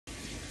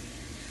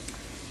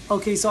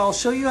Okay, so I'll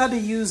show you how to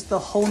use the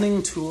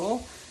honing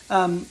tool.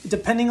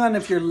 Depending on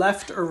if you're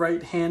left or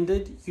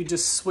right-handed, you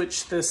just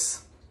switch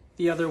this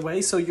the other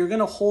way. So you're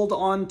gonna hold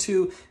on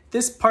to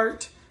this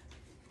part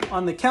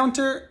on the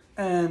counter,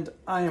 and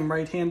I am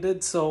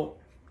right-handed, so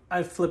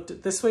I flipped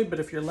it this way, but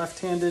if you're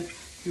left-handed,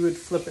 you would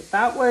flip it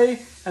that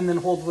way and then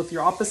hold with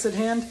your opposite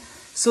hand.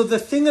 So the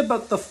thing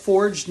about the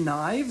forged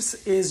knives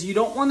is you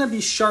don't wanna be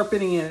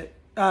sharpening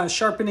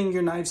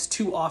your knives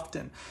too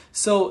often.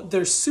 So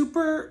they're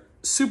super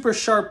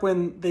sharp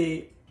when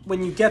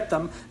you get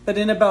them, but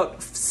in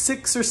about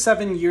 6 or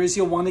 7 years,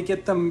 you'll want to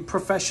get them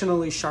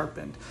professionally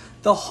sharpened.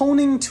 The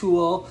honing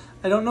tool,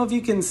 I don't know if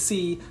you can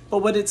see, but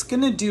what it's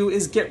going to do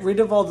is get rid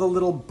of all the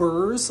little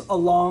burrs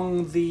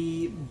along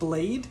the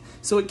blade.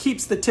 So it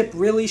keeps the tip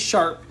really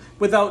sharp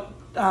without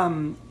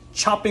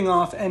chopping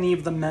off any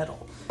of the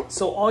metal.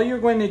 So all you're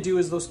going to do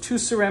is those 2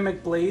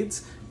 ceramic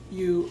blades,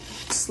 you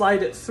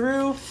slide it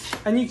through,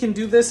 and you can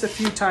do this a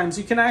few times.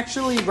 You can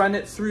actually run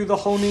it through the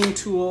honing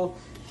tool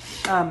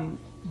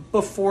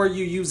before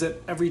you use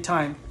it every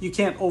time. You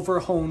can't over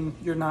hone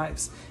your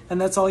knives,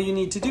 and that's all you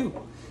need to do.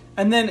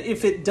 And then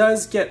if it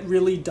does get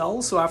really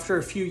dull, so after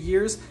a few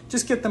years,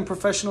 just get them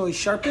professionally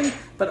sharpened,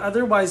 but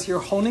otherwise your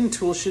honing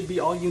tool should be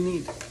all you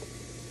need.